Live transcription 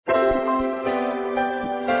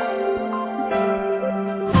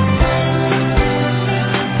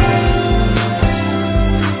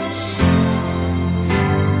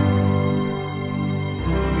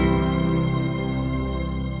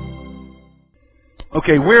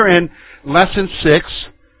Okay, we're in Lesson 6,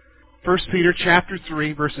 1 Peter chapter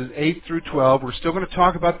 3, verses 8 through 12. We're still going to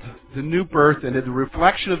talk about the new birth and the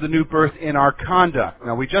reflection of the new birth in our conduct.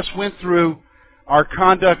 Now, we just went through our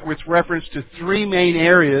conduct with reference to three main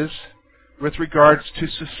areas with regards to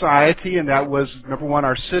society, and that was, number one,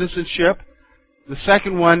 our citizenship. The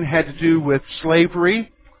second one had to do with slavery,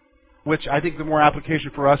 which I think the more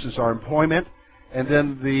application for us is our employment. And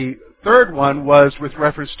then the third one was with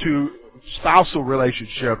reference to spousal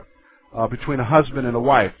relationship between a husband and a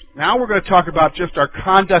wife. Now we're going to talk about just our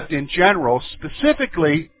conduct in general,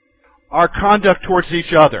 specifically our conduct towards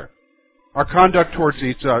each other. Our conduct towards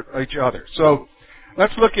each other. So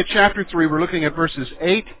let's look at chapter 3. We're looking at verses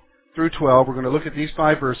 8 through 12. We're going to look at these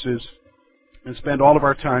 5 verses and spend all of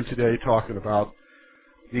our time today talking about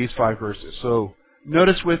these 5 verses. So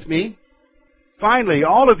notice with me. Finally,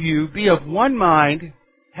 all of you be of one mind,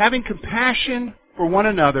 having compassion for one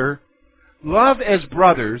another, love as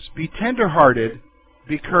brothers, be tender-hearted,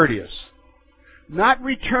 be courteous, not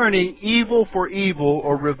returning evil for evil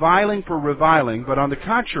or reviling for reviling, but on the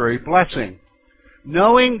contrary, blessing,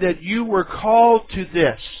 knowing that you were called to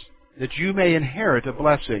this, that you may inherit a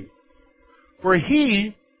blessing. For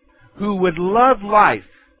he who would love life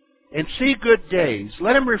and see good days,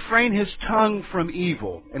 let him refrain his tongue from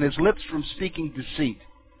evil and his lips from speaking deceit.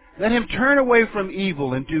 Let him turn away from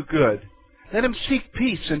evil and do good. Let him seek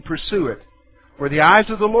peace and pursue it. For the eyes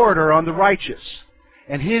of the Lord are on the righteous,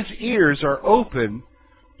 and his ears are open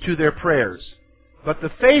to their prayers. But the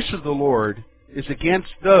face of the Lord is against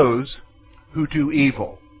those who do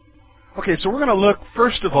evil. Okay, so we're going to look,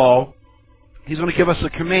 first of all, he's going to give us a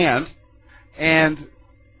command. And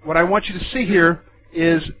what I want you to see here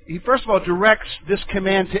is he first of all directs this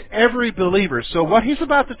command to every believer. So what he's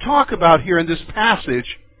about to talk about here in this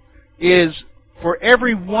passage is for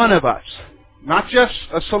every one of us. Not just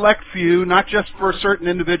a select few, not just for certain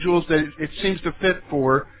individuals that it seems to fit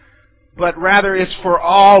for, but rather it's for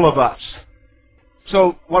all of us.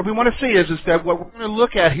 So what we want to see is that what we're going to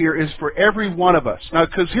look at here is for every one of us. Now,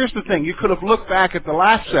 because here's the thing. You could have looked back at the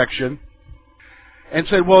last section and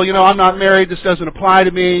said, well, you know, I'm not married, this doesn't apply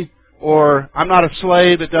to me, or I'm not a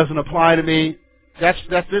slave, it doesn't apply to me.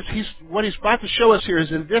 What he's about to show us here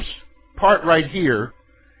is in this part right here,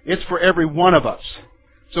 it's for every one of us.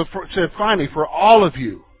 So finally, for all of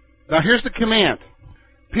you. Now here's the command.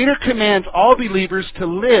 Peter commands all believers to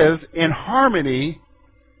live in harmony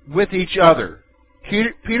with each other.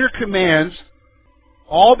 Peter commands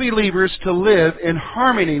all believers to live in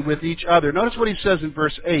harmony with each other. Notice what he says in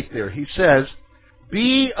verse 8 there. He says,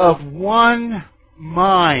 be of one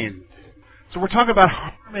mind. So we're talking about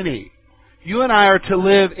harmony. You and I are to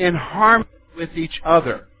live in harmony with each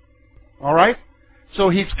other. All right? So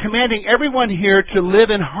he's commanding everyone here to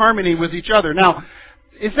live in harmony with each other. Now,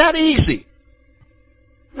 is that easy?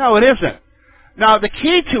 No, it isn't. Now, the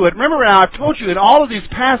key to it, remember I've told you in all of these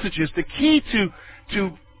passages, the key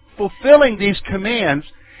to fulfilling these commands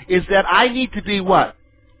is that I need to be what?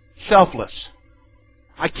 Selfless.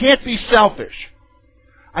 I can't be selfish.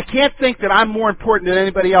 I can't think that I'm more important than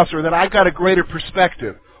anybody else or that I've got a greater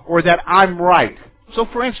perspective or that I'm right. So,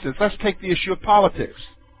 for instance, let's take the issue of politics.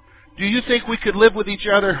 Do you think we could live with each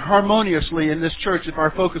other harmoniously in this church if our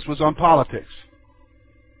focus was on politics?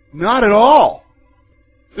 Not at all.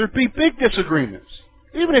 There'd be big disagreements,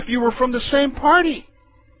 even if you were from the same party.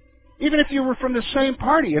 Even if you were from the same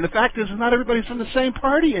party. And the fact is, not everybody's from the same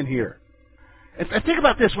party in here. And think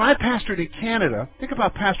about this. When I pastored in Canada, think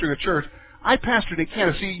about pastoring a church. I pastored in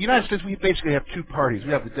Canada. See, in the United States, we basically have two parties.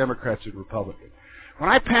 We have the Democrats and Republicans. When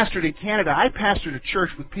I pastored in Canada, I pastored a church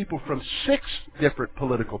with people from 6 different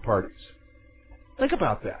political parties. Think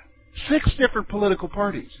about that. 6 different political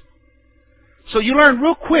parties. So you learn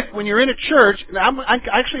real quick when you're in a church, and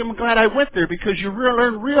I'm glad I went there because you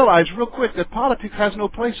realize real quick that politics has no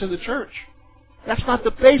place in the church. That's not the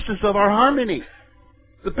basis of our harmony.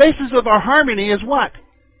 The basis of our harmony is what?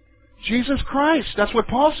 Jesus Christ. That's what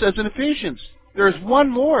Paul says in Ephesians. There is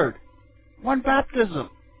one Lord, one baptism.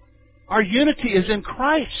 Our unity is in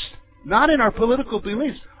Christ, not in our political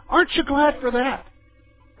beliefs. Aren't you glad for that?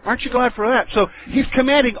 Aren't you glad for that? So he's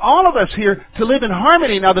commanding all of us here to live in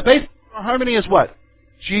harmony. Now the basis for our harmony is what?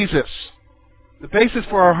 Jesus. The basis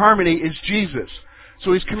for our harmony is Jesus.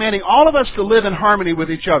 So he's commanding all of us to live in harmony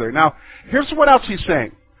with each other. Now, here's what else he's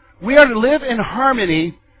saying. We are to live in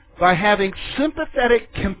harmony by having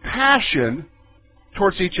sympathetic compassion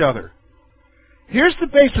towards each other. Here's the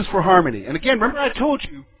basis for harmony. And again, remember I told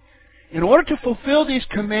you, in order to fulfill these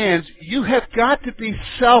commands, you have got to be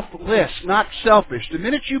selfless, not selfish. The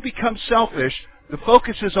minute you become selfish, the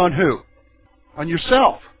focus is on who? On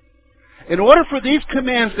yourself. In order for these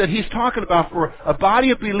commands that he's talking about for a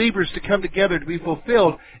body of believers to come together to be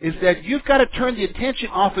fulfilled, is that you've got to turn the attention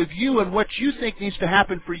off of you and what you think needs to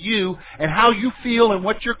happen for you and how you feel and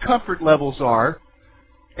what your comfort levels are,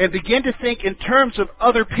 and begin to think in terms of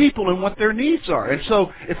other people and what their needs are. And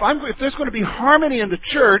so if there's going to be harmony in the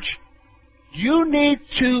church, you need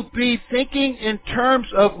to be thinking in terms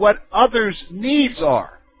of what others' needs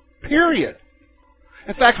are. Period.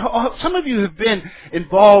 In fact, some of you have been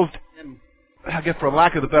involved in, I guess for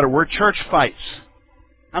lack of a better word, church fights.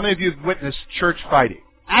 How many of you have witnessed church fighting?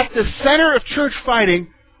 At the center of church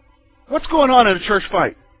fighting, what's going on in a church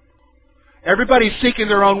fight? Everybody's seeking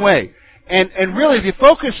their own way. And really, the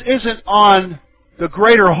focus isn't on the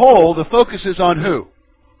greater whole. The focus is on who?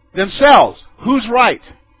 Themselves. Who's right?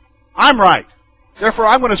 I'm right. Therefore,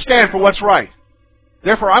 I'm going to stand for what's right.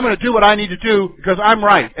 Therefore, I'm going to do what I need to do because I'm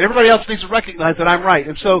right. And everybody else needs to recognize that I'm right.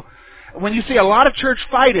 And so, when you see a lot of church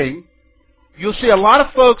fighting, you'll see a lot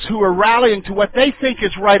of folks who are rallying to what they think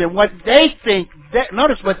is right and what they think,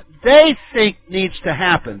 notice what they think needs to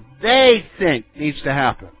happen. They think needs to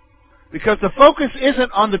happen. Because the focus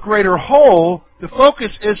isn't on the greater whole, the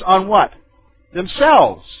focus is on what?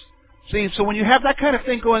 Themselves. See, so when you have that kind of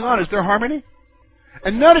thing going on, is there harmony?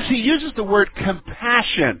 And notice he uses the word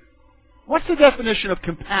compassion. What's the definition of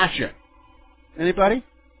compassion? Anybody?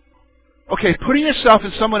 Okay, putting yourself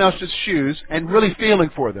in someone else's shoes and really feeling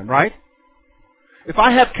for them, right? If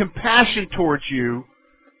I have compassion towards you,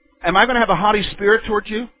 am I going to have a haughty spirit towards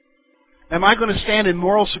you? Am I going to stand in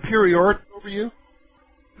moral superiority over you?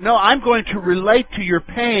 No, I'm going to relate to your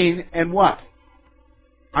pain and what?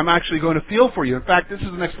 I'm actually going to feel for you. In fact, this is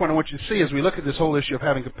the next point I want you to see as we look at this whole issue of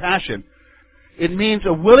having compassion. It means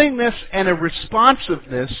a willingness and a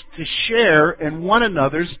responsiveness to share in one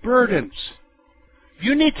another's burdens.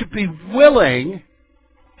 You need to be willing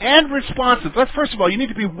and responsive. First of all, you need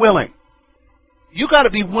to be willing. You got to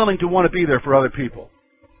be willing to want to be there for other people.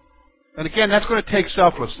 And again, that's going to take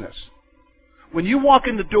selflessness. When you walk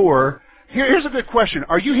in the door, here's a good question.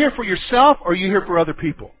 Are you here for yourself or are you here for other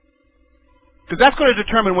people? Because that's going to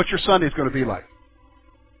determine what your Sunday is going to be like.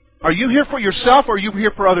 Are you here for yourself or are you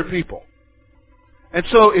here for other people? And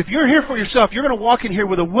so if you're here for yourself, you're going to walk in here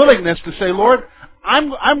with a willingness to say, Lord,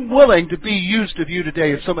 I'm willing to be used of you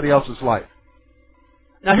today in somebody else's life.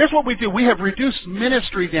 Now here's what we do. We have reduced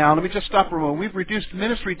ministry down. Let me just stop for a moment. We've reduced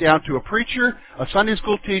ministry down to a preacher, a Sunday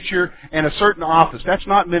school teacher, and a certain office. That's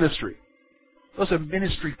not ministry. Those are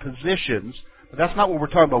ministry positions, but that's not what we're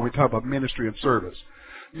talking about. We're talking about ministry and service.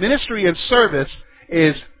 Ministry and service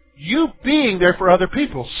is you being there for other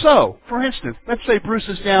people. So, for instance, let's say Bruce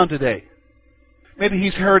is down today. Maybe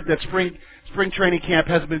he's heard that spring training camp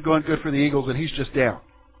hasn't been going good for the Eagles and he's just down.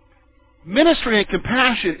 Ministry and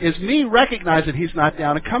compassion is me recognizing he's not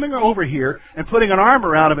down and coming over here and putting an arm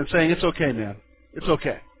around him and saying, it's okay, man. It's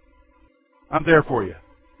okay. I'm there for you.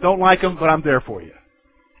 Don't like him, but I'm there for you.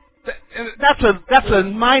 That's a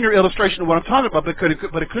minor illustration of what I'm talking about,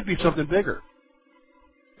 but it could be something bigger.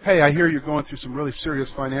 Hey, I hear you're going through some really serious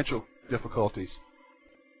financial difficulties.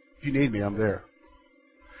 If you need me, I'm there.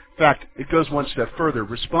 In fact, it goes one step further.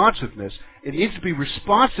 Responsiveness. It needs to be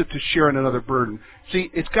responsive to sharing another burden.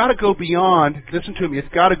 See, it's got to go beyond, listen to me,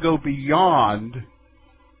 it's got to go beyond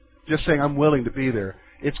just saying I'm willing to be there.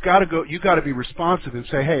 It's got to go, you got to be responsive and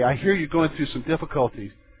say, hey, I hear you're going through some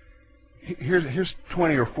difficulties. Here's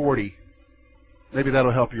 20 or 40. Maybe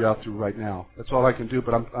that'll help you out through right now. That's all I can do,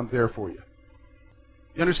 but I'm there for you.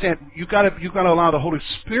 You understand? You got to allow the Holy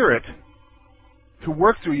Spirit to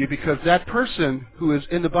work through you because that person who is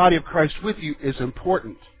in the body of Christ with you is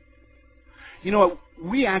important. You know what?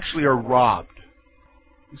 We actually are robbed.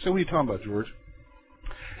 You say, what are you talking about, George?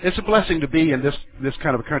 It's a blessing to be in this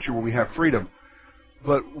kind of a country where we have freedom,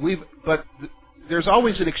 but there's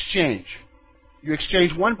always an exchange. You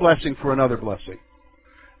exchange one blessing for another blessing.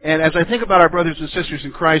 And as I think about our brothers and sisters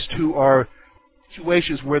in Christ who are in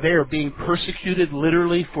situations where they are being persecuted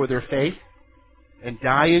literally for their faith and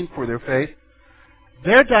dying for their faith,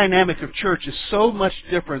 their dynamic of church is so much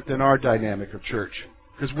different than our dynamic of church.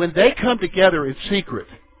 Because when they come together in secret,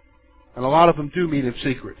 and a lot of them do meet in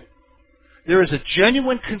secret, there is a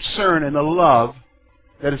genuine concern and a love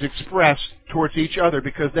that is expressed towards each other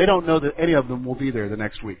because they don't know that any of them will be there the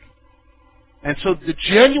next week. And so the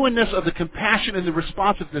genuineness of the compassion and the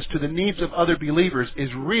responsiveness to the needs of other believers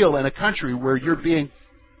is real in a country where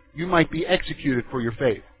you might be executed for your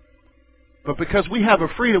faith. But because we have a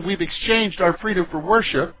freedom, we've exchanged our freedom for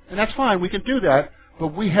worship, and that's fine, we can do that,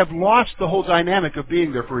 but we have lost the whole dynamic of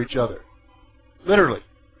being there for each other. Literally.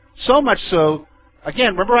 So much so,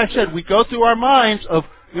 again, remember I said we go through our minds of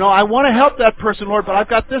I want to help that person, Lord, but I've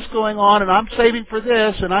got this going on, and I'm saving for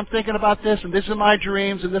this, and I'm thinking about this, and this is my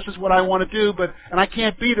dreams, and this is what I want to do, and I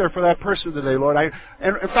can't be there for that person today, Lord.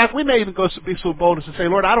 And in fact, we may even be so bold as to say,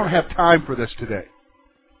 Lord, I don't have time for this today.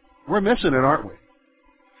 We're missing it, aren't we?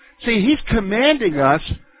 See, He's commanding us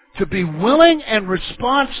to be willing and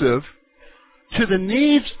responsive to the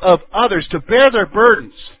needs of others, to bear their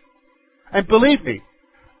burdens. And believe me,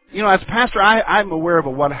 as pastor, I'm aware of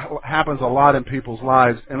what happens a lot in people's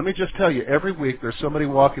lives. And let me just tell you, every week there's somebody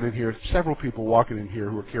walking in here, several people walking in here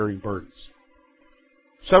who are carrying burdens.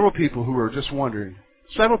 Several people who are just wondering.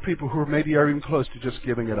 Several people who maybe are even close to just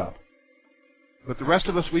giving it up. But the rest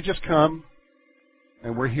of us, we just come,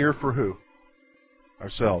 and we're here for who?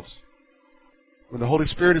 Ourselves. When the Holy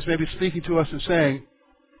Spirit is maybe speaking to us and saying,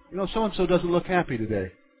 so-and-so doesn't look happy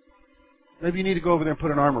today. Maybe you need to go over there and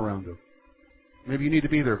put an arm around them. Maybe you need to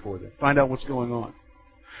be there for them. Find out what's going on.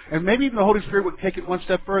 And maybe even the Holy Spirit would take it one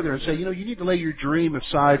step further and say, you need to lay your dream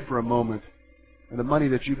aside for a moment and the money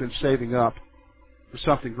that you've been saving up for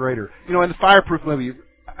something greater. In the Fireproof movie,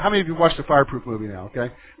 how many of you watched the Fireproof movie now,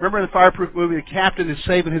 okay? Remember in the Fireproof movie, the captain is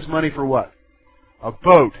saving his money for what? A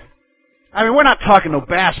boat. We're not talking no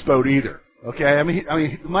bass boat either, okay?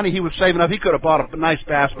 The money he was saving up, he could have bought a nice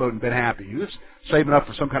bass boat and been happy. He was saving up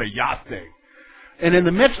for some kind of yacht thing. And in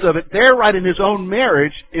the midst of it, there right in his own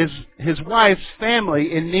marriage is his wife's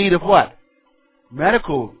family in need of what?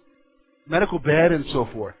 Medical bed and so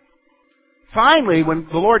forth. Finally, when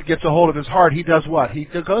the Lord gets a hold of his heart, He does what? He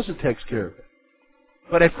goes and takes care of it.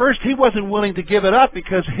 But at first, he wasn't willing to give it up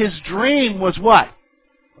because his dream was what?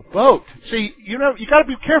 A boat. See, you got to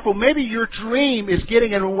be careful. Maybe your dream is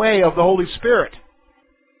getting in the way of the Holy Spirit.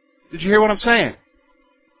 Did you hear what I'm saying?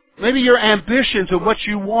 Maybe your ambitions of what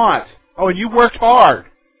you want. Oh, and you worked hard,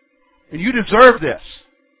 and you deserve this,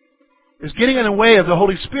 is getting in the way of the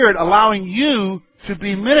Holy Spirit, allowing you to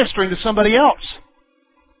be ministering to somebody else.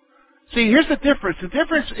 See, here's the difference. The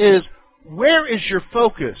difference is, where is your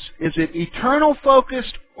focus? Is it eternal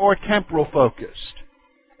focused or temporal focused?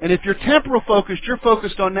 And if you're temporal focused, you're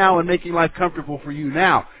focused on now and making life comfortable for you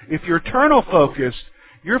now. If you're eternal focused,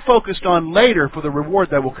 you're focused on later for the reward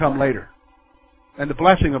that will come later, and the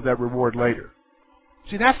blessing of that reward later.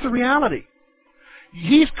 See, that's the reality.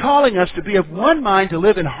 He's calling us to be of one mind, to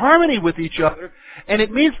live in harmony with each other, and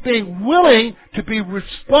it means being willing to be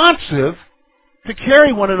responsive to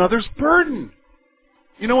carry one another's burden.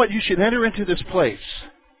 You know what? You should enter into this place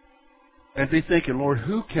and be thinking, Lord,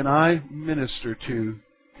 who can I minister to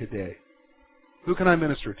today? Who can I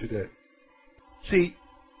minister today? See,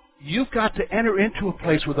 you've got to enter into a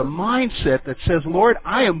place with a mindset that says, Lord,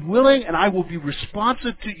 I am willing and I will be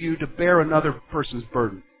responsive to you to bear another person's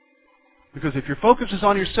burden. Because if your focus is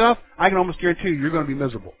on yourself, I can almost guarantee you're going to be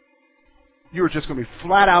miserable. You are just going to be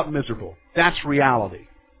flat out miserable. That's reality.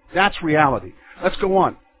 That's reality. Let's go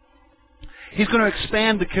on. He's going to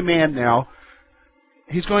expand the command now.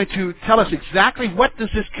 He's going to tell us exactly what does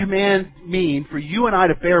this command mean for you and I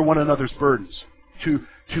to bear one another's burdens, to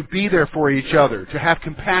be there for each other, to have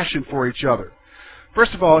compassion for each other.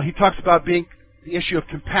 First of all, he talks about being the issue of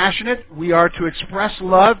compassionate. We are to express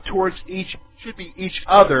love towards each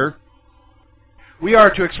other. We are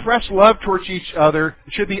to express love towards each other.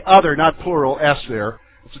 It should be other, not plural, S there.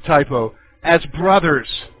 It's a typo. As brothers.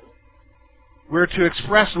 We're to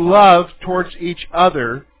express love towards each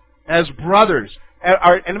other as brothers.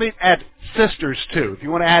 And let me add sisters too. If you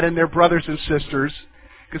want to add in there brothers and sisters,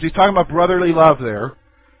 because he's talking about brotherly love there.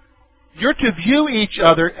 You're to view each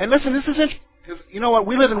other, and listen, this is interesting. You know what?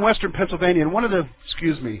 We live in Western Pennsylvania, and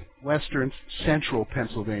Western Central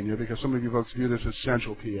Pennsylvania, because some of you folks view this as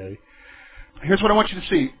Central PA. Here's what I want you to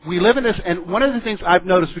see. We live in this, and one of the things I've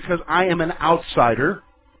noticed, because I am an outsider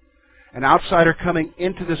coming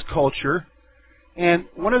into this culture, and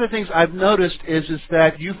one of the things I've noticed is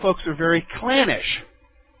that you folks are very clannish.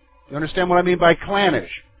 You understand what I mean by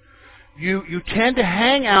clannish? You tend to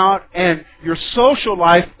hang out, and your social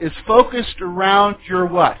life is focused around your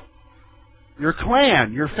what? Your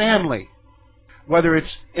clan, your family. Whether it's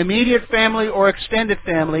immediate family or extended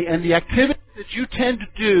family, and the activities that you tend to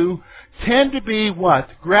do tend to be what?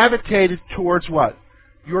 Gravitated towards what?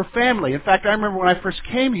 Your family. In fact, I remember when I first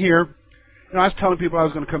came here, I was telling people I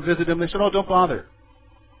was going to come visit them. They said, oh, don't bother.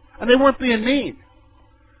 And they weren't being mean.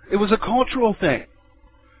 It was a cultural thing.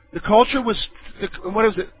 The culture was, what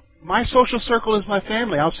is it? My social circle is my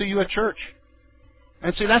family. I'll see you at church.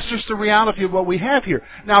 And see, that's just the reality of what we have here.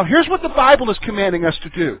 Now, here's what the Bible is commanding us to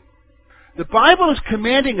do. The Bible is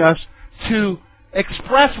commanding us to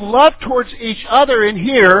express love towards each other in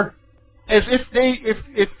here as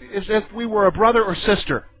if we were a brother or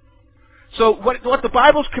sister. So what the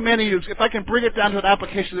Bible's commanding you is, if I can bring it down to an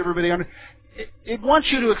application that everybody understands, it wants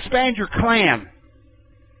you to expand your clan.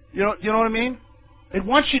 You know what I mean? It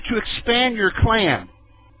wants you to expand your clan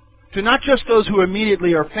to not just those who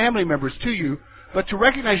immediately are family members to you, but to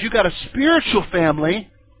recognize you've got a spiritual family,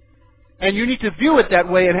 and you need to view it that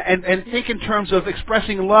way and think in terms of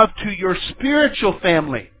expressing love to your spiritual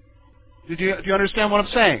family. Do you understand what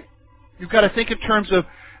I'm saying? You've got to think in terms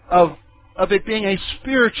of it being a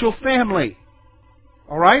spiritual family.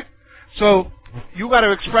 All right? So you've got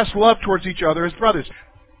to express love towards each other as brothers.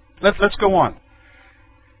 Let's go on.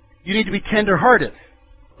 You need to be tender-hearted.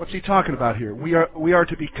 What's he talking about here? We are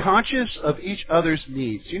to be conscious of each other's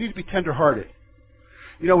needs. You need to be tender-hearted.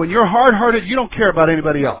 You know, when you're hard-hearted, you don't care about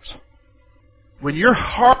anybody else. When your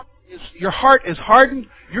heart is hardened,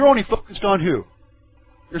 you're only focused on who?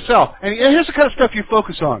 Yourself. And here's the kind of stuff you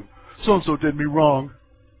focus on. So-and-so did me wrong.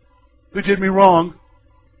 They did me wrong.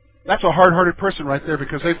 That's a hard-hearted person right there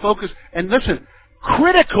because they focus. And listen,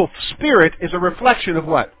 critical spirit is a reflection of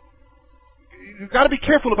what? You've got to be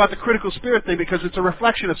careful about the critical spirit thing because it's a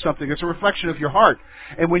reflection of something. It's a reflection of your heart.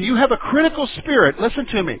 And when you have a critical spirit, listen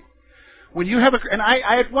to me. When you have and I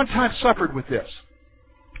at one time suffered with this.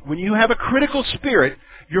 When you have a critical spirit,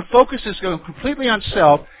 your focus is going completely on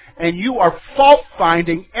self, and you are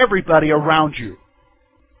fault-finding everybody around you.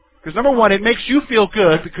 Because number one, it makes you feel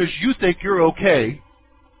good because you think you're okay,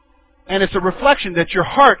 and it's a reflection that your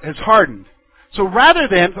heart has hardened. So rather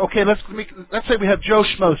than, okay, let's say we have Joe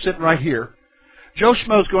Schmo sitting right here. Joe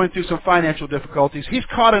Schmo's going through some financial difficulties. He's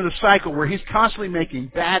caught in a cycle where he's constantly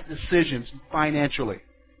making bad decisions financially.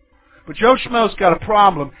 But Joe Schmo's got a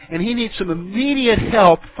problem, and he needs some immediate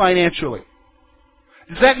help financially.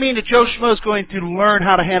 Does that mean that Joe Schmo's going to learn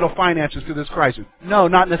how to handle finances through this crisis? No,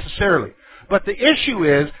 not necessarily. But the issue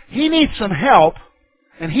is, he needs some help,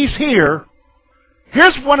 and he's here.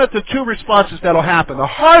 Here's one of the two responses that'll happen. The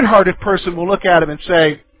hard-hearted person will look at him and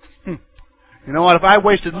say, you know what, if I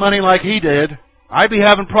wasted money like he did, I'd be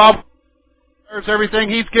having problems. There's everything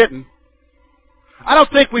he's getting. I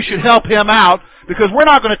don't think we should help him out because we're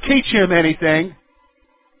not going to teach him anything.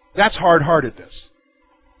 That's hard-heartedness.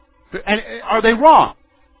 And are they wrong?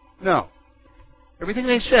 No. Everything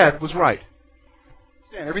they said was right.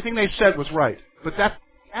 Yeah, everything they said was right. But that's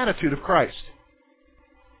the attitude of Christ.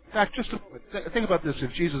 In fact, just think about this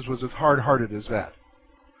if Jesus was as hard-hearted as that.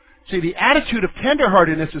 See, the attitude of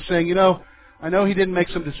tenderheartedness is saying, you know, I know he didn't make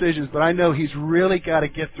some decisions, but I know he's really got to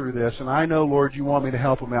get through this, and I know, Lord, you want me to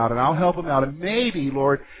help him out, and I'll help him out, and maybe,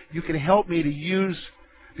 Lord, you can help me to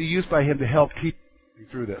be used by him to help keep me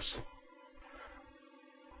through this.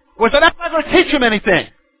 Well, so that's not going to teach him anything.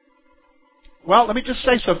 Well, let me just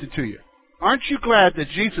say something to you. Aren't you glad that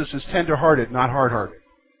Jesus is tender-hearted, not hard-hearted?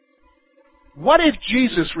 What if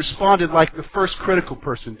Jesus responded like the first critical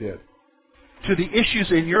person did to the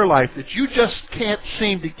issues in your life that you just can't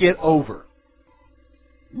seem to get over?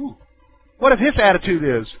 What if his attitude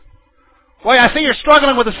is, boy, I see you're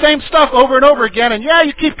struggling with the same stuff over and over again, and yeah,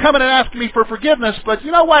 you keep coming and asking me for forgiveness, but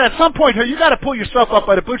you know what, at some point here, you got to pull yourself up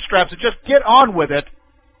by the bootstraps and just get on with it.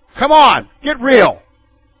 Come on, get real.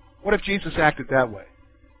 What if Jesus acted that way?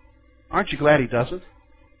 Aren't you glad he doesn't?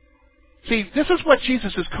 See, this is what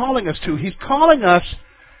Jesus is calling us to. He's calling us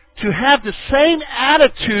to have the same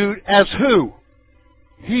attitude as who?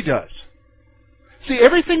 He does. See,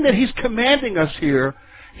 everything that he's commanding us here,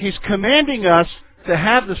 he's commanding us to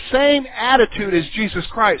have the same attitude as Jesus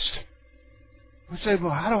Christ. We say,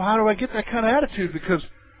 well, how do I get that kind of attitude? Because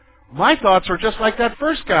my thoughts are just like that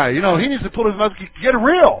first guy. You know, he needs to pull his mouth, get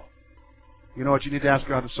real. You know what? You need to ask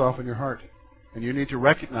God to soften your heart. And you need to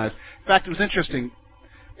recognize. In fact, it was interesting.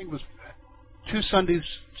 I think it was two Sunday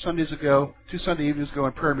evenings ago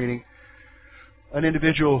in prayer meeting, an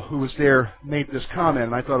individual who was there made this comment,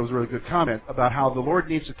 and I thought it was a really good comment, about how the Lord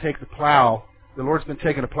needs to take the plow. The Lord's been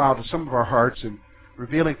taking a plow to some of our hearts and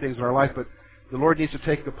revealing things in our life, but the Lord needs to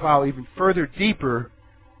take the plow even further deeper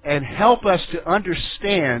and help us to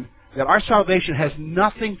understand that our salvation has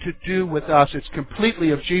nothing to do with us. It's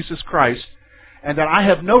completely of Jesus Christ, and that I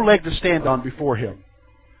have no leg to stand on before him.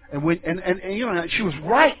 And you know, she was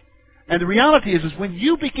right. And the reality is when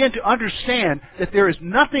you begin to understand that there is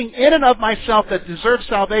nothing in and of myself that deserves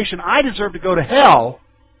salvation, I deserve to go to hell,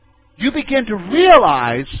 you begin to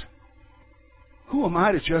realize, who am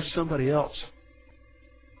I to judge somebody else?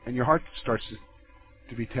 And your heart starts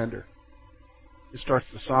to be tender. It starts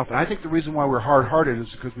to soften. I think the reason why we're hard-hearted is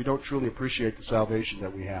because we don't truly appreciate the salvation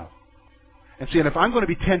that we have. And see, and if I'm going to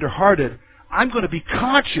be tender-hearted, I'm going to be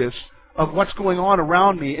conscious of what's going on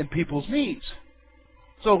around me and people's needs.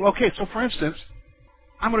 So for instance,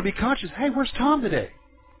 I'm going to be conscious, hey, where's Tom today?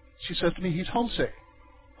 She says to me, he's homesick.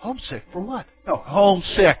 Homesick for what? No,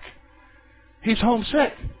 homesick. He's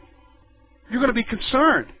homesick. You're going to be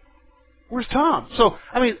concerned. Where's Tom? So,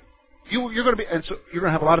 I mean, you're going to be, and so you're going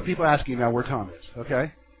to have a lot of people asking now where Tom is,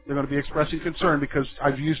 okay? They're going to be expressing concern because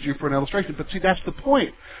I've used you for an illustration. But see, that's the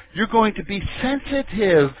point. You're going to be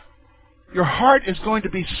sensitive. Your heart is going to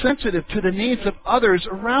be sensitive to the needs of others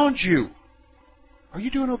around you. Are you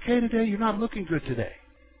doing okay today? You're not looking good today.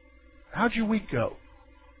 How'd your week go?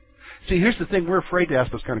 See, here's the thing. We're afraid to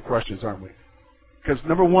ask those kind of questions, aren't we? Because,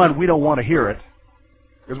 number one, we don't want to hear it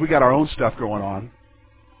because we got our own stuff going on.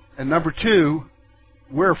 And number two,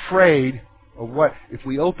 we're afraid of what, if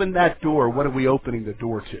we open that door, what are we opening the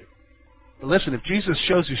door to? But listen, if Jesus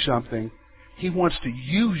shows you something, He wants to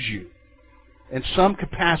use you in some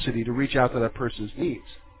capacity to reach out to that person's needs.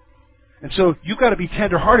 And so you've got to be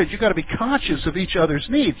tender-hearted. You've got to be conscious of each other's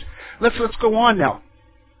needs. Let's go on now.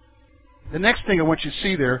 The next thing I want you to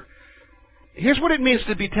see there, here's what it means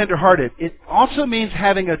to be tender-hearted. It also means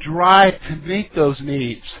having a drive to meet those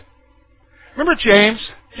needs. Remember James?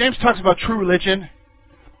 James talks about true religion.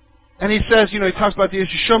 And he says, he talks about the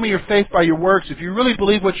issue, show me your faith by your works. If you really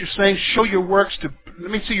believe what you're saying, show your works let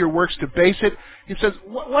me see your works to base it. He says,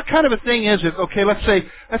 what kind of a thing is it? Okay, let's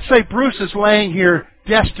say Bruce is laying here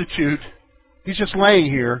destitute. He's just laying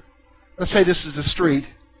here. Let's say this is the street,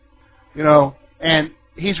 and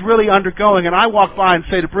he's really undergoing, and I walk by and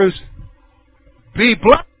say to Bruce, be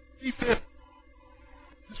blessed, be fit.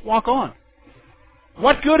 Just walk on.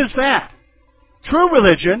 What good is that? True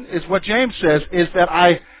religion is what James says, is that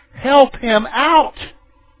I help him out.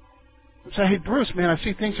 I say, hey, Bruce, man, I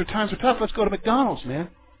see times are tough. Let's go to McDonald's, man.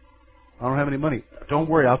 I don't have any money. Don't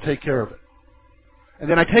worry, I'll take care of it. And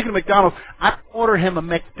then I take him to McDonald's. I order him a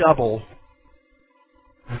McDouble.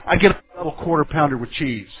 I get a double quarter pounder with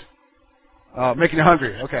cheese. Making you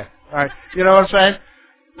hungry. Okay. All right. You know what I'm saying?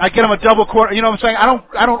 I get him a double quarter. You know what I'm saying?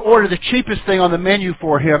 I don't order the cheapest thing on the menu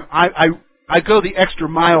for him. I go the extra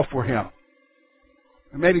mile for him.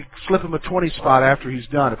 And maybe slip him a 20 spot after he's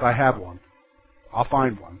done if I have one. I'll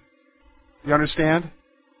find one. You understand?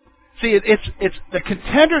 See, it's the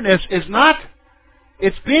tenderness is not,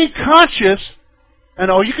 it's being conscious, and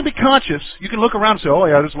you can be conscious. You can look around and say, oh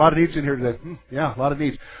yeah, there's a lot of needs in here today. Yeah, a lot of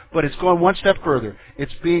needs. But it's going one step further.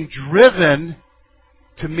 It's being driven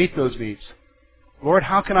to meet those needs. Lord,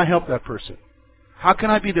 how can I help that person? How can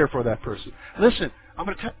I be there for that person? Listen, I'm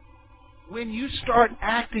going to tell you, when you start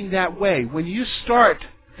acting that way, when you start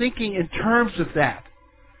thinking in terms of that,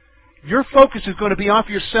 your focus is going to be off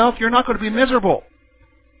yourself. You're not going to be miserable.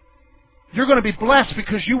 You're going to be blessed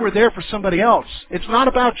because you were there for somebody else. It's not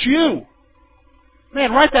about you.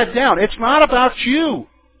 Man, write that down. It's not about you.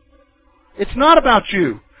 It's not about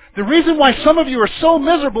you. The reason why some of you are so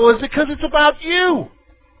miserable is because it's about you.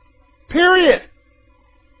 Period.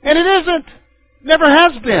 And it isn't. Never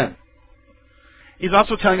has been. He's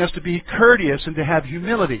also telling us to be courteous and to have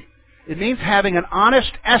humility. It means having an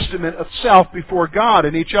honest estimate of self before God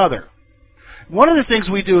and each other. One of the things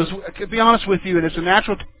we do is, to be honest with you, and it's a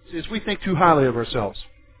natural, is we think too highly of ourselves.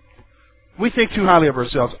 We think too highly of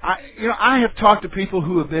ourselves. I have talked to people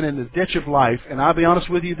who have been in the ditch of life, and I'll be honest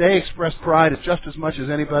with you, they express pride just as much as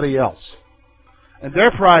anybody else. And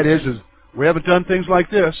their pride is we haven't done things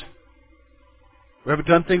like this. We haven't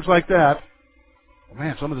done things like that. Oh,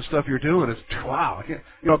 man, some of the stuff you're doing is, wow.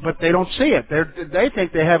 But they don't see it. They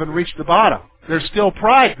think they haven't reached the bottom. There's still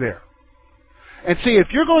pride there. And see, if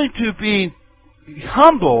you're going to be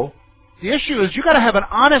humble, the issue is you've got to have an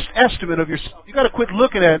honest estimate of yourself. You've got to quit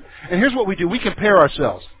looking at it. And here's what we do. We compare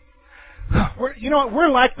ourselves. We're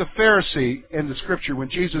like the Pharisee in the Scripture when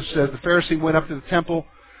Jesus says the Pharisee went up to the temple.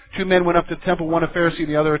 Two men went up to the temple, one a Pharisee and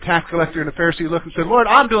the other a tax collector. And the Pharisee looked and said, Lord,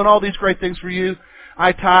 I'm doing all these great things for you.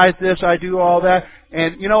 I tithe this, I do all that.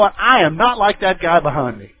 And you know what? I am not like that guy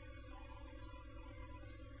behind me.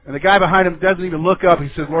 And the guy behind him doesn't even look up. He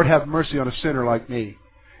says, Lord, have mercy on a sinner like me.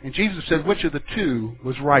 And Jesus said, which of the two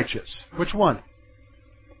was righteous? Which one?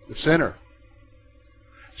 The sinner.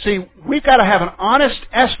 See, we've got to have an honest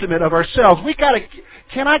estimate of ourselves. I'll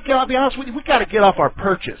be honest with you, we've got to get off our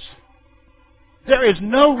perches. There is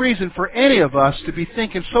no reason for any of us to be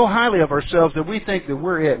thinking so highly of ourselves that we think that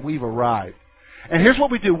we've arrived. And here's what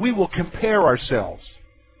we do. We will compare ourselves.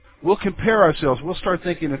 We'll compare ourselves. We'll start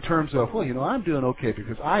thinking in terms of, I'm doing okay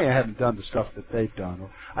because I haven't done the stuff that they've done. Or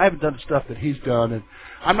I haven't done the stuff that he's done. And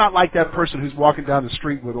I'm not like that person who's walking down the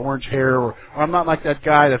street with orange hair. Or I'm not like that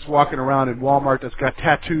guy that's walking around in Walmart that's got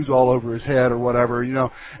tattoos all over his head or whatever, And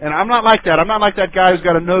I'm not like that. I'm not like that guy who's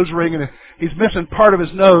got a nose ring and he's missing part of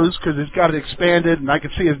his nose because he's got it expanded and I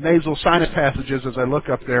can see his nasal sinus passages as I look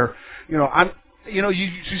up there. You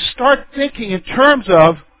start thinking in terms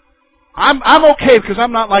of I'm okay because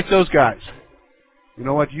I'm not like those guys. You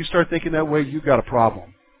know what? You start thinking that way, you've got a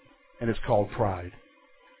problem. And it's called pride.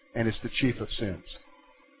 And it's the chief of sins.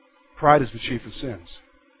 Pride is the chief of sins.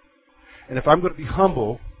 And if I'm going to be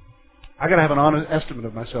humble, I got to have an honest estimate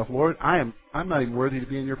of myself. Lord, I'm not even worthy to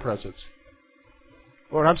be in your presence.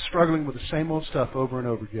 Lord, I'm struggling with the same old stuff over and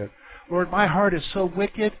over again. Lord, my heart is so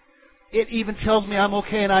wicked, it even tells me I'm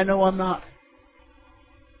okay and I know I'm not.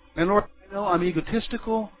 And Lord, I know I'm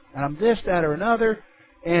egotistical and I'm this, that, or another.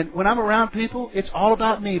 And when I'm around people, it's all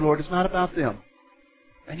about me, Lord. It's not about them.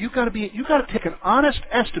 And you've got to take an honest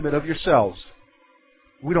estimate of yourselves.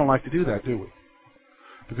 We don't like to do that, do we?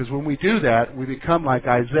 Because when we do that, we become like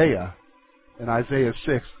Isaiah in Isaiah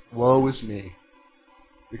 6, woe is me,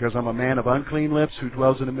 because I'm a man of unclean lips who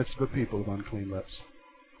dwells in the midst of a people of unclean lips.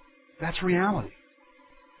 That's reality.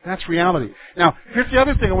 That's reality. Now, here's the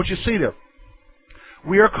other thing I want you to see there.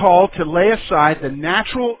 We are called to lay aside the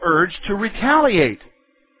natural urge to retaliate.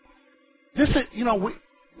 This is,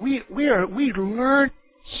 we learn,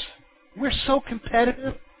 we're so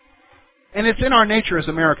competitive, and it's in our nature as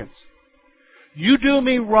Americans. You do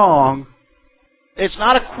me wrong, it's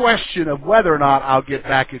not a question of whether or not I'll get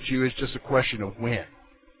back at you, it's just a question of when.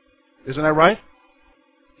 Isn't that right?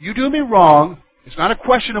 You do me wrong, it's not a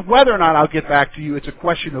question of whether or not I'll get back to you, it's a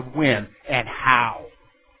question of when and how.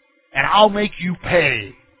 And I'll make you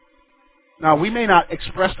pay. Now, we may not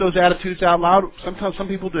express those attitudes out loud. Sometimes some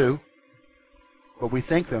people do. But we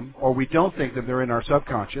think them, or we don't think them. They're in our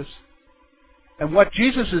subconscious. And what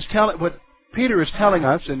Peter is telling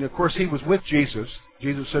us, and of course he was with Jesus.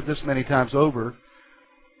 Jesus said this many times over.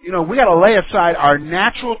 We got to lay aside our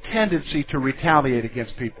natural tendency to retaliate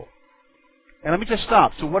against people. And let me just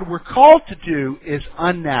stop. So what we're called to do is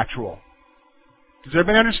unnatural. Does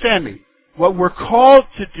everybody understand me? What we're called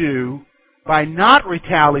to do by not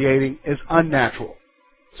retaliating is unnatural.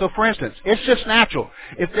 So for instance, it's just natural.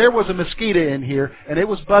 If there was a mosquito in here and it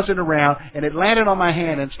was buzzing around and it landed on my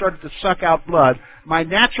hand and started to suck out blood, my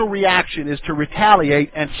natural reaction is to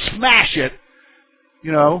retaliate and smash it.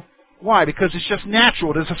 Why? Because it's just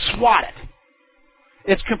natural to swat it.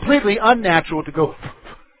 It's completely unnatural to go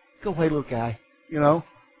away, little guy.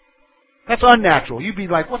 That's unnatural. You'd be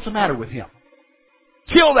like, what's the matter with him?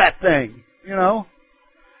 Kill that thing.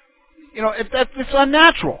 It's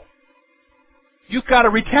unnatural. You've got to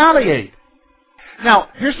retaliate. Now,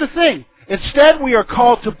 here's the thing. Instead, we are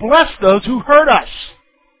called to bless those who hurt us.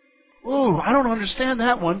 Ooh, I don't understand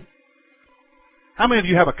that one. How many of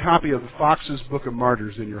you have a copy of the Fox's Book of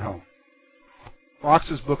Martyrs in your home?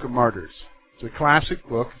 Fox's Book of Martyrs. It's a classic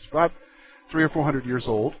book. It's about 300 or 400 years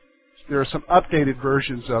old. There are some updated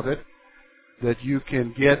versions of it that you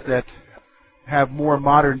can get that have more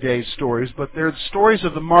modern day stories, but they're stories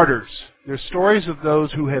of the martyrs. They're stories of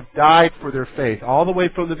those who have died for their faith, all the way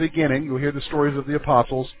from the beginning. You'll hear the stories of the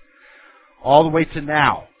apostles, all the way to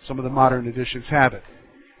now. Some of the modern editions have it.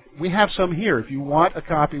 We have some here. If you want a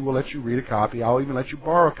copy, we'll let you read a copy. I'll even let you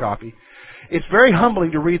borrow a copy. It's very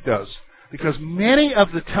humbling to read those, because many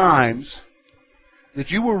of the times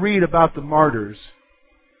that you will read about the martyrs,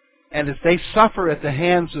 and as they suffer at the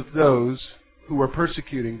hands of those who are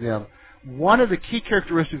persecuting them, one of the key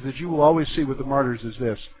characteristics that you will always see with the martyrs is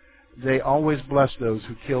this. They always bless those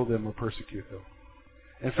who kill them or persecute them.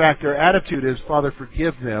 In fact, their attitude is, Father,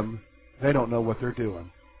 forgive them. They don't know what they're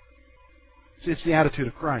doing. See, it's the attitude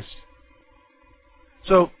of Christ.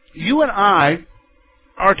 So, you and I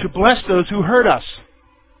are to bless those who hurt us.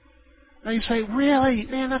 Now you say, really?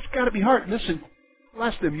 Man, that's got to be hard. Listen,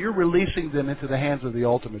 bless them. You're releasing them into the hands of the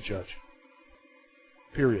ultimate judge.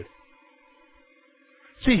 Period.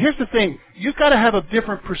 See, here's the thing. You've got to have a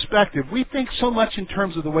different perspective. We think so much in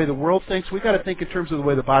terms of the way the world thinks. We've got to think in terms of the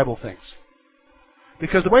way the Bible thinks.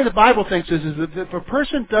 Because the way the Bible thinks is that if a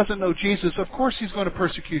person doesn't know Jesus, of course he's going to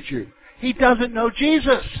persecute you. He doesn't know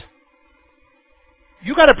Jesus.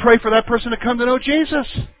 You've got to pray for that person to come to know Jesus.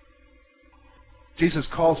 Jesus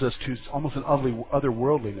calls us to almost an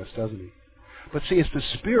otherworldliness, doesn't he? But see, it's the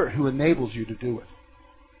Spirit who enables you to do it.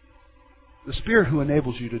 The Spirit who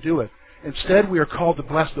enables you to do it. Instead, we are called to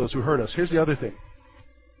bless those who hurt us. Here's the other thing.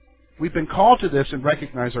 We've been called to this and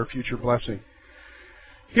recognize our future blessing.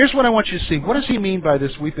 Here's what I want you to see. What does he mean by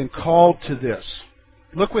this? We've been called to this.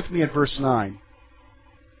 Look with me at verse 9.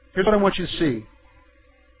 Here's what I want you to see.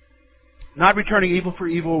 Not returning evil for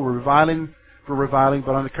evil or reviling for reviling,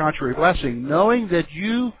 but on the contrary, blessing, knowing that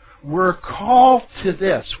you were called to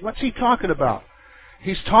this. What's he talking about?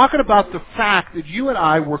 He's talking about the fact that you and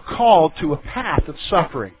I were called to a path of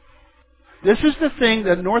suffering. This is the thing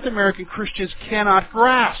that North American Christians cannot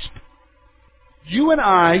grasp. You and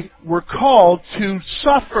I were called to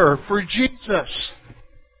suffer for Jesus.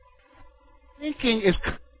 thinking is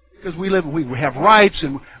because we have rights,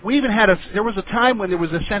 and we even there was a time when there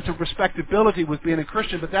was a sense of respectability with being a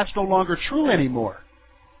Christian, but that's no longer true anymore.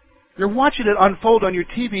 You're watching it unfold on your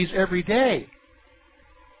TVs every day.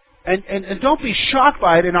 And don't be shocked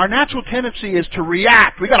by it. And our natural tendency is to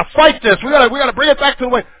react. We got to fight this. We got to bring it back to the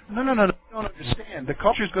way. No. You don't understand. The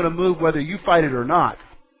culture is going to move whether you fight it or not.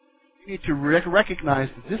 You need to recognize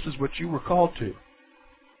that this is what you were called to. In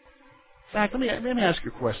fact, let me ask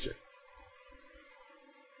you a question.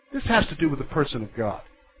 This has to do with the person of God.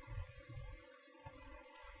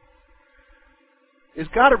 Is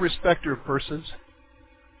God a respecter of persons?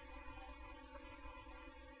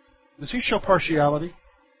 Does He show partiality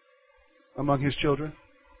among His children?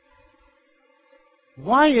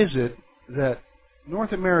 Why is it that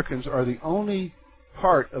North Americans are the only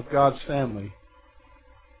part of God's family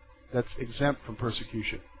that's exempt from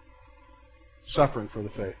persecution, suffering for the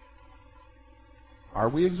faith? Are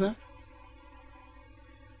we exempt?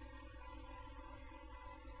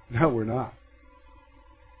 No, we're not.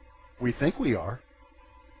 We think we are.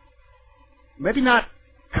 Maybe not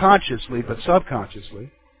consciously, but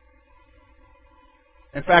subconsciously.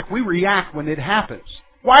 In fact, we react when it happens.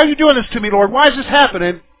 Why are you doing this to me, Lord? Why is this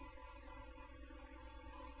happening?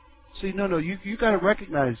 See, no, you got to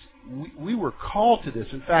recognize we were called to this.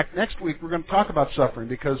 In fact, next week we're going to talk about suffering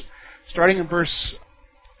because starting in verse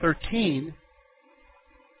 13,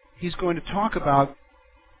 he's going to talk about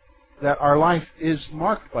that our life is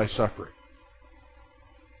marked by suffering.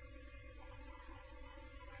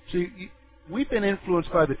 See, we've been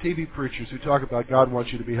influenced by the TV preachers who talk about God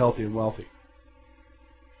wants you to be healthy and wealthy.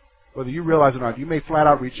 Whether you realize it or not, you may flat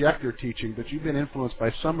out reject their teaching, but you've been influenced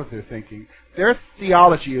by some of their thinking. Their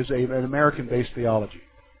theology is an American-based theology.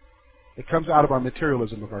 It comes out of our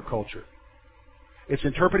materialism of our culture. It's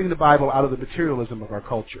interpreting the Bible out of the materialism of our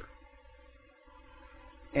culture.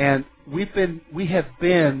 And we have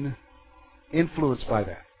been influenced by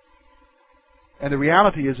that. And the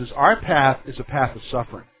reality is our path is a path of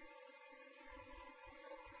suffering.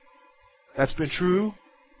 That's been true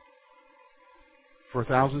for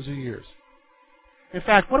thousands of years. In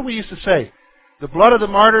fact, what do we used to say? The blood of the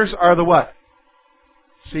martyrs are the what?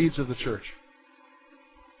 Seeds of the church.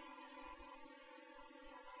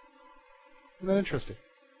 Isn't that interesting?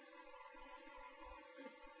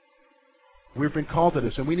 We've been called to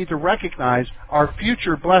this, and we need to recognize our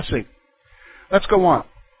future blessing. Let's go on.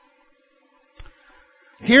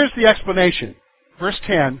 Here's the explanation. Verse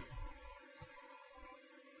 10.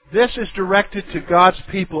 This is directed to God's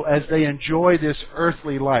people as they enjoy this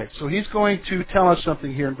earthly life. So he's going to tell us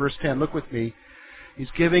something here in verse 10. Look with me. He's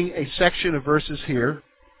giving a section of verses here.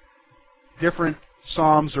 Different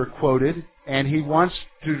psalms are quoted, and he wants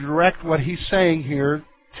to direct what he's saying here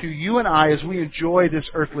to you and I as we enjoy this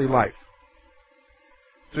earthly life.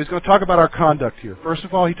 So he's going to talk about our conduct here. First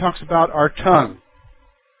of all, he talks about our tongue.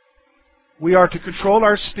 We are to control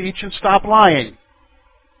our speech and stop lying.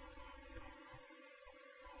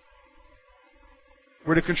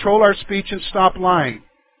 We're to control our speech and stop lying.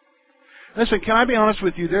 Listen, can I be honest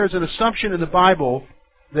with you? There is an assumption in the Bible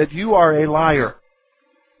that you are a liar.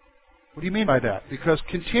 What do you mean by that? Because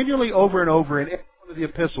continually over and over in every one of the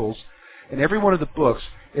epistles, in every one of the books,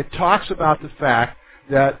 it talks about the fact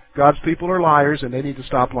that God's people are liars and they need to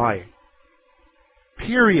stop lying.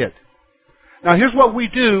 Period. Now here's what we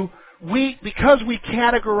do. Because we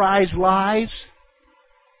categorize lies,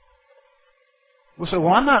 we'll say,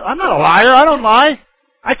 well, I'm not a liar. I don't lie.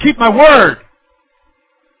 I keep my word.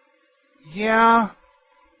 Yeah,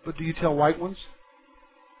 but do you tell white ones?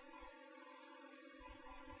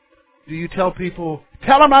 Do you tell people,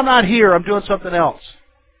 tell them I'm not here, I'm doing something else?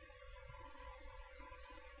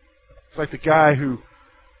 It's like the guy who,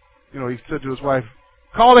 he said to his wife,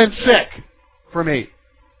 call in sick for me.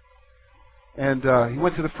 And he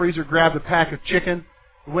went to the freezer, grabbed a pack of chicken,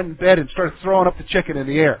 went in bed and started throwing up the chicken in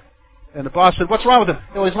the air. And the boss said, what's wrong with him?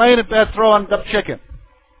 He's laying in bed throwing up chicken.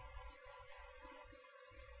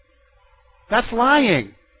 That's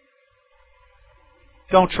lying.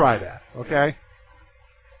 Don't try that, okay?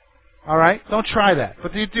 All right? Don't try that.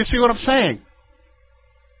 But do you see what I'm saying?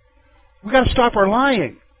 We've got to stop our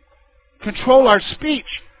lying. Control our speech.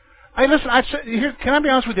 Can I be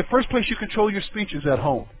honest with you? The first place you control your speech is at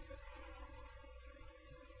home.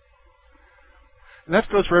 And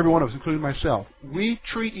that goes for every one of us, including myself. We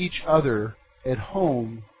treat each other at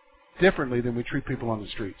home differently than we treat people on the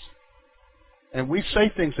streets. And we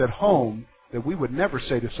say things at home that we would never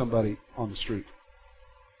say to somebody on the street.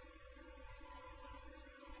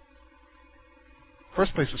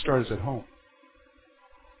 First place to start is at home.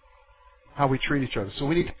 How we treat each other. So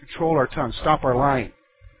we need to control our tongue, stop our lying.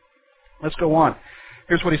 Let's go on.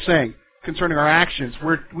 Here's what he's saying. concerning our actions.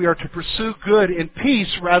 We are to pursue good and peace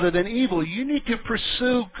rather than evil. You need to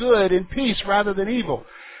pursue good and peace rather than evil.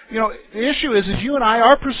 You know, the issue is you and I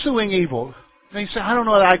are pursuing evil. And you say, I don't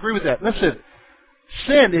know that I agree with that. Listen,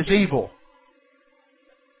 sin is evil.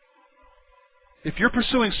 If you're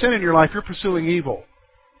pursuing sin in your life, you're pursuing evil.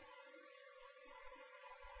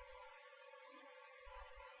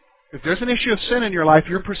 If there's an issue of sin in your life,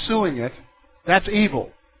 you're pursuing it, that's evil.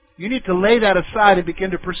 You need to lay that aside and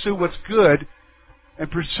begin to pursue what's good and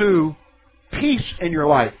pursue peace in your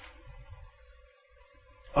life.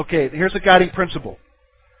 Okay, here's a guiding principle.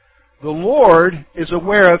 The Lord is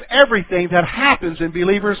aware of everything that happens in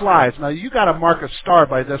believers' lives. Now, you got to mark a star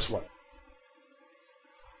by this one.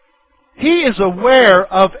 He is aware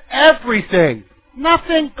of everything.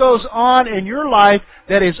 Nothing goes on in your life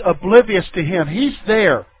that is oblivious to Him. He's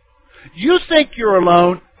there. You think you're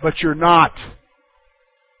alone, but you're not.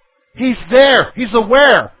 He's there. He's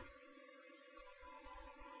aware.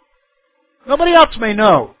 Nobody else may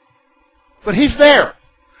know, but He's there.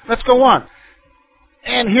 Let's go on.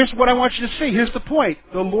 And here's what I want you to see. Here's the point.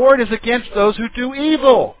 The Lord is against those who do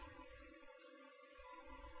evil.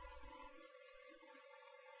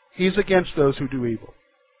 He's against those who do evil.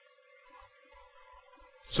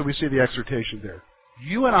 So we see the exhortation there.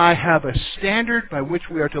 You and I have a standard by which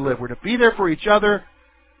we are to live. We're to be there for each other,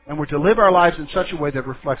 and we're to live our lives in such a way that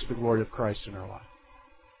reflects the glory of Christ in our life.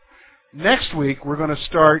 Next week, we're going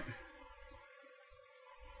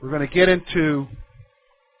to get into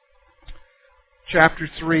chapter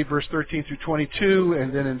 3, verse 13 through 22,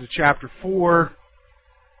 and then into chapter 4.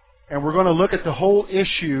 And we're going to look at the whole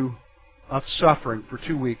issue of suffering for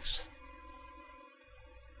 2 weeks.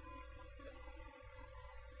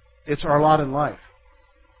 It's our lot in life.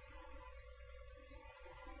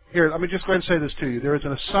 Here, let me just go ahead and say this to you. There is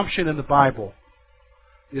an assumption in the Bible.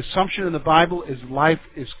 The assumption in the Bible is life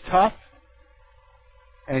is tough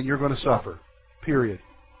and you're going to suffer. Period.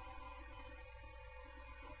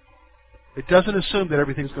 It doesn't assume that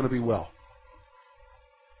everything's going to be well.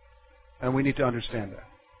 And we need to understand that.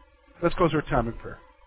 Let's close our time in prayer.